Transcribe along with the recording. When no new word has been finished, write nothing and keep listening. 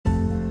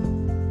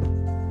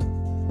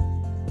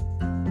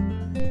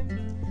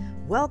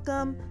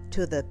Welcome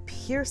to the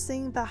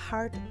Piercing the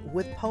Heart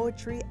with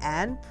Poetry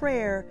and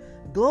Prayer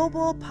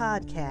Global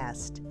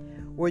Podcast,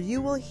 where you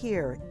will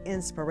hear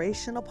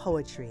inspirational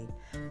poetry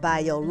by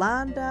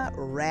Yolanda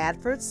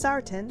Radford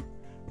Sarton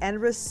and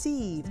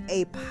receive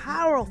a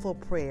powerful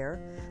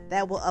prayer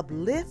that will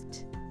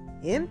uplift,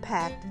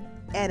 impact,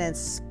 and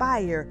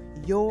inspire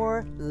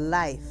your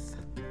life.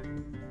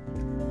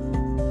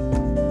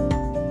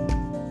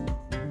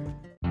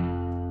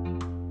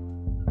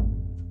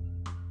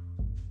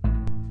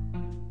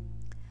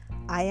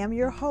 I am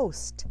your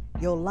host,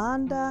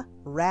 Yolanda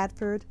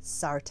Radford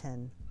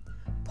Sarton,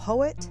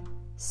 poet,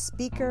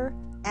 speaker,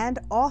 and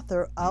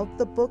author of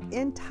the book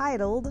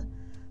entitled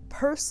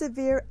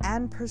Persevere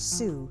and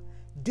Pursue,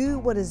 Do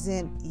What Is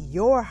in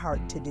Your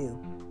Heart to Do.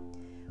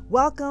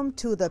 Welcome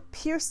to the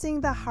Piercing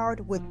the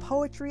Heart with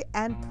Poetry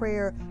and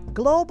Prayer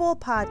Global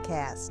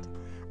Podcast.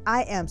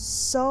 I am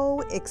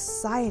so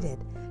excited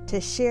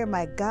to share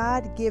my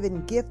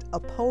God-given gift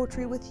of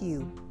poetry with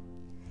you.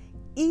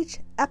 Each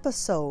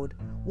episode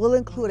will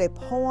include a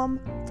poem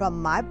from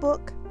my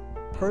book,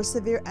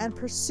 Persevere and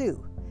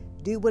Pursue,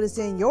 Do What Is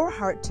in Your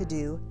Heart to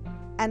Do,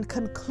 and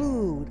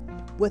conclude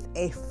with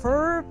a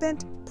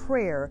fervent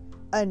prayer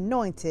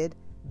anointed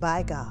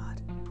by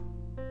God.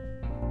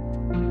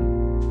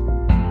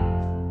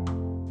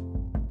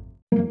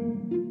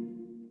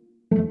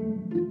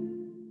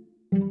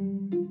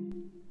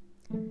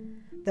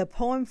 The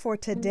poem for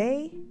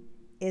today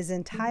is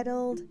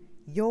entitled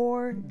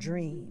Your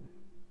Dream.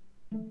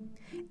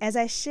 As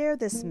I share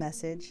this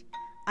message,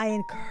 I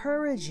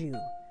encourage you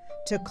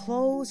to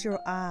close your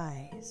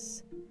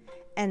eyes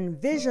and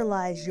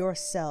visualize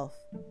yourself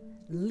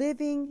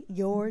living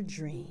your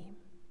dream.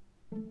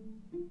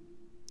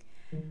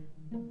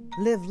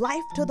 Live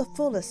life to the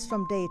fullest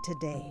from day to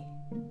day.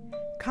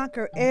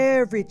 Conquer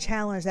every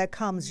challenge that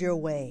comes your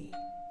way.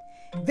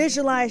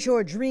 Visualize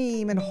your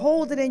dream and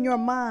hold it in your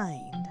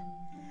mind.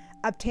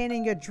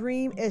 Obtaining your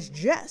dream is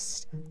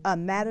just a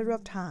matter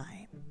of time.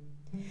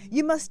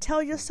 You must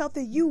tell yourself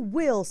that you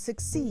will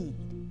succeed.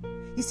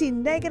 You see,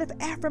 negative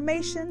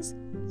affirmations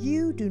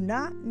you do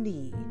not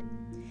need.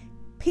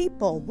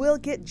 People will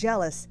get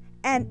jealous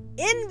and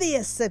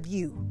envious of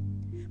you,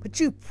 but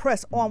you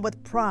press on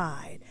with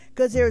pride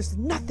because there's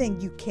nothing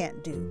you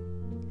can't do.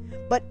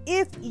 But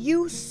if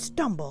you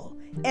stumble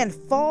and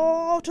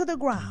fall to the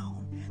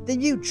ground,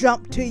 then you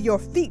jump to your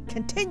feet,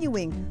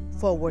 continuing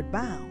forward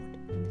bound.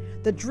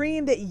 The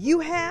dream that you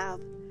have,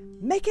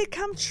 make it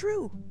come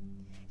true.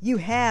 You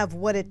have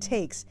what it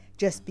takes.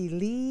 Just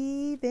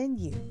believe in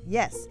you.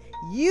 Yes,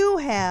 you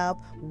have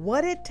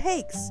what it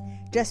takes.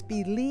 Just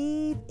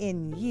believe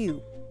in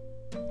you.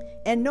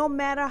 And no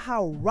matter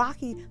how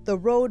rocky the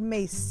road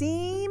may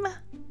seem,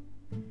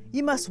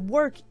 you must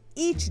work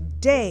each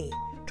day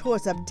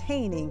towards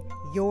obtaining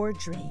your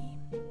dream.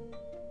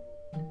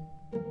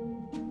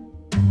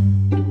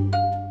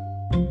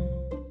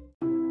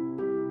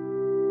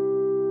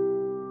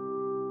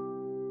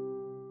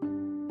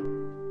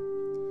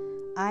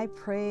 I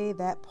pray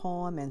that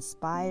poem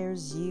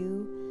inspires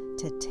you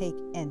to take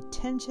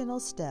intentional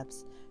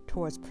steps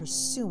towards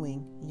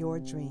pursuing your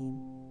dream.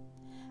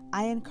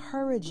 I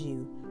encourage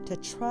you to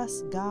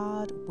trust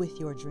God with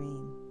your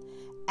dream.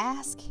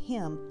 Ask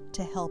Him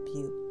to help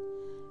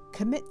you.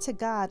 Commit to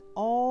God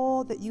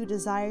all that you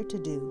desire to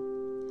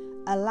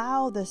do.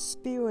 Allow the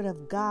Spirit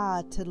of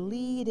God to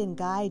lead and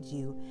guide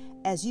you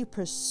as you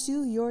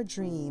pursue your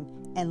dream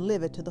and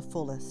live it to the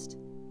fullest.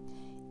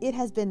 It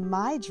has been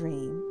my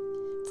dream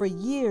for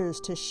years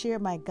to share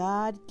my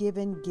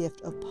God-given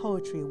gift of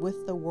poetry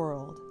with the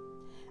world.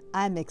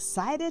 I'm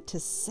excited to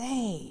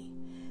say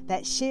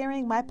that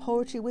sharing my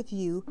poetry with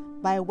you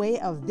by way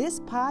of this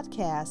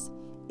podcast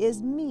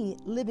is me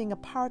living a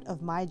part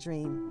of my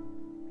dream.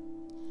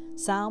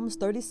 Psalms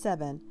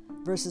 37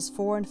 verses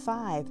 4 and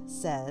 5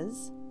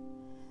 says,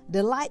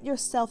 "Delight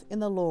yourself in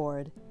the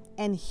Lord,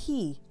 and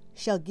He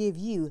shall give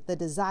you the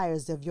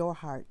desires of your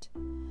heart.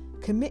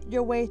 Commit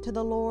your way to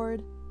the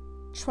Lord.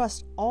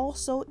 Trust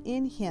also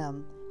in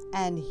Him,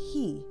 and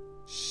He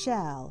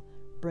shall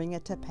bring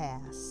it to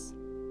pass."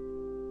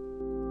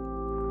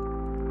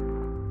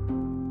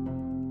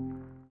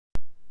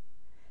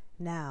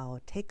 Now,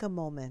 take a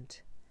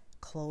moment,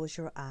 close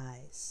your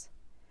eyes,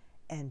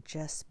 and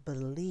just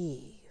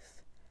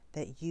believe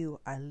that you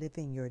are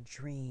living your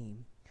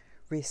dream.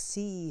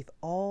 Receive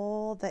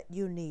all that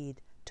you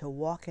need to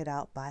walk it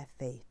out by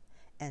faith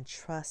and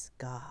trust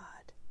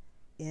God.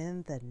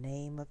 In the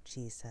name of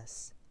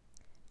Jesus.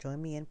 Join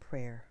me in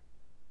prayer.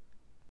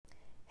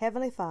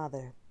 Heavenly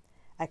Father,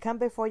 I come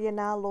before you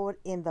now, Lord,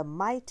 in the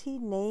mighty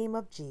name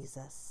of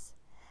Jesus.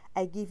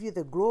 I give you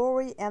the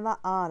glory and the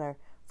honor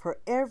for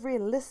every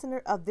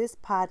listener of this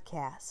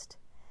podcast.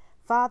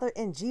 Father,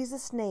 in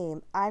Jesus'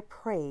 name, I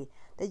pray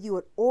that you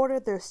would order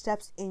their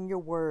steps in your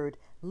word,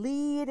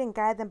 lead and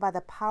guide them by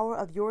the power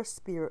of your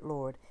Spirit,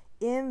 Lord,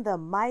 in the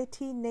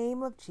mighty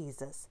name of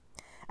Jesus.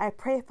 I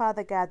pray,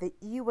 Father God, that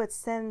you would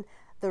send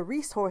the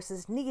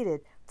resources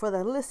needed for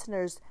the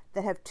listeners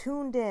that have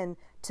tuned in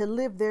to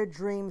live their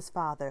dreams,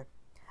 Father.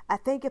 I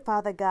thank you,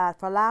 Father God,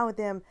 for allowing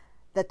them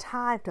the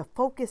time to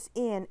focus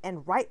in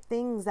and write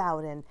things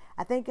out. And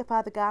I thank you,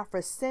 Father God,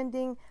 for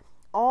sending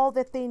all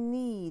that they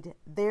need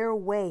their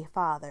way,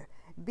 Father,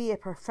 be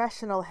it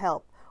professional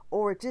help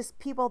or just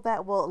people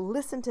that will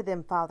listen to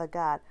them, Father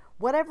God.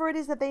 Whatever it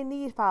is that they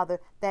need, Father,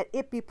 that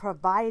it be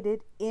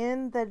provided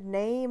in the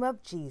name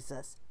of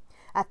Jesus.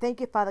 I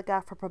thank you, Father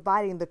God, for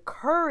providing the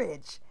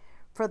courage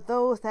for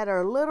those that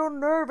are a little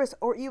nervous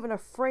or even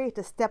afraid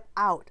to step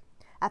out.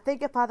 I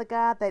thank you, Father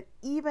God, that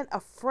even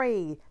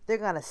afraid, they're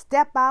going to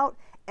step out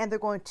and they're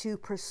going to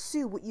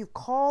pursue what you've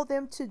called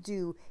them to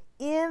do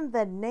in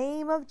the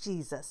name of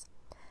Jesus.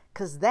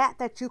 Because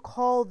that you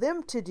call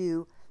them to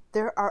do,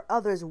 there are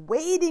others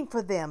waiting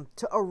for them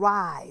to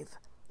arrive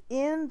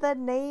in the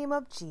name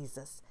of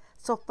Jesus.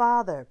 So,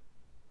 Father,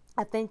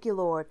 I thank you,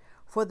 Lord,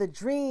 for the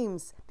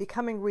dreams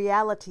becoming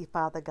reality,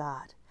 Father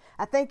God.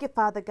 I thank you,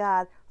 Father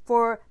God,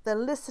 for the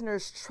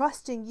listeners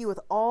trusting you with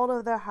all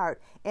of their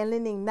heart and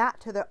leaning not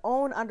to their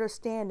own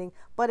understanding,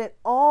 but in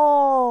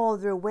all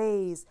their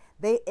ways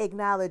they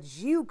acknowledge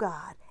you,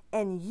 God,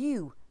 and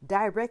you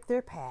direct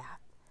their path.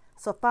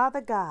 So,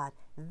 Father God,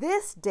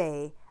 this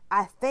day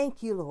I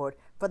thank you, Lord,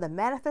 for the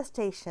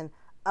manifestation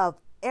of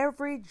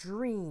every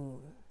dream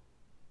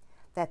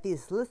that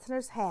these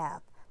listeners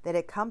have, that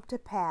it come to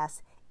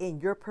pass in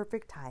your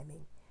perfect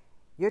timing.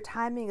 Your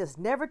timing is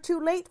never too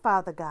late,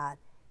 Father God.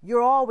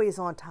 You're always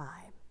on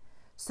time.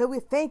 So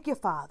we thank you,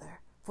 Father,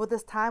 for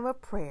this time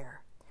of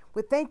prayer.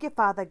 We thank you,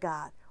 Father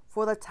God,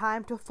 for the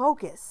time to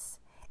focus.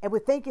 And we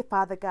thank you,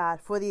 Father God,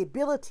 for the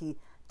ability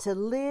to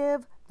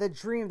live the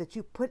dream that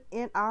you put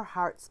in our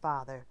hearts,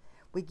 Father.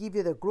 We give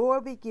you the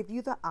glory, we give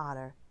you the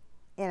honor.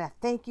 And I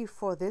thank you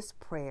for this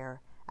prayer.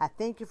 I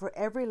thank you for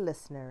every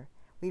listener.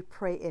 We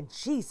pray in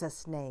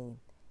Jesus' name.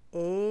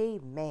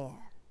 Amen.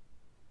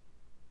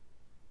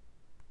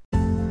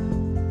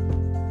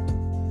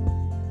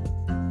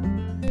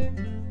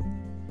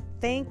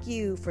 Thank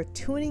you for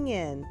tuning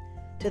in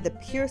to the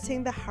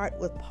Piercing the Heart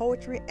with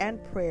Poetry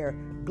and Prayer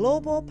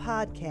Global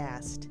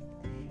Podcast.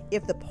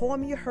 If the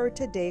poem you heard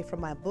today from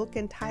my book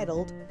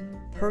entitled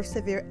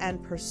Persevere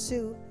and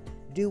Pursue,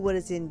 Do What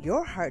Is in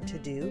Your Heart to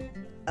Do,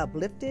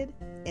 uplifted,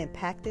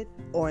 impacted,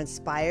 or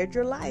inspired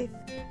your life,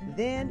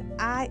 then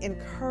I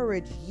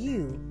encourage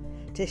you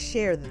to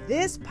share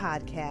this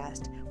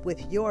podcast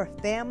with your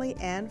family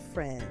and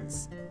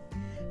friends.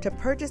 To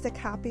purchase a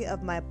copy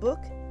of my book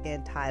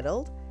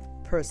entitled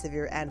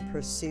Persevere and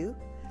Pursue,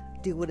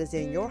 Do What Is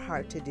in Your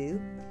Heart to Do,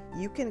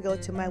 you can go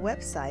to my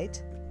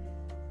website,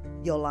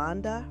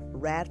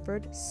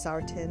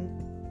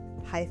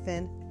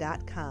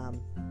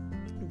 YolandaRadfordsarton-.com.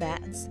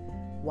 That's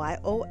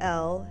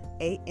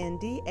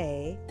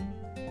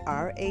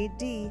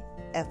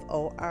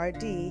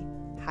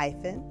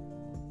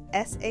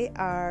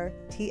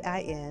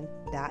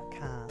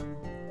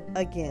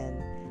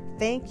Again,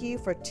 thank you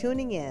for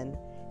tuning in.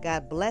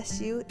 God bless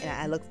you, and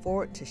I look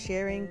forward to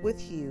sharing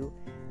with you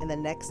in the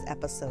next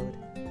episode.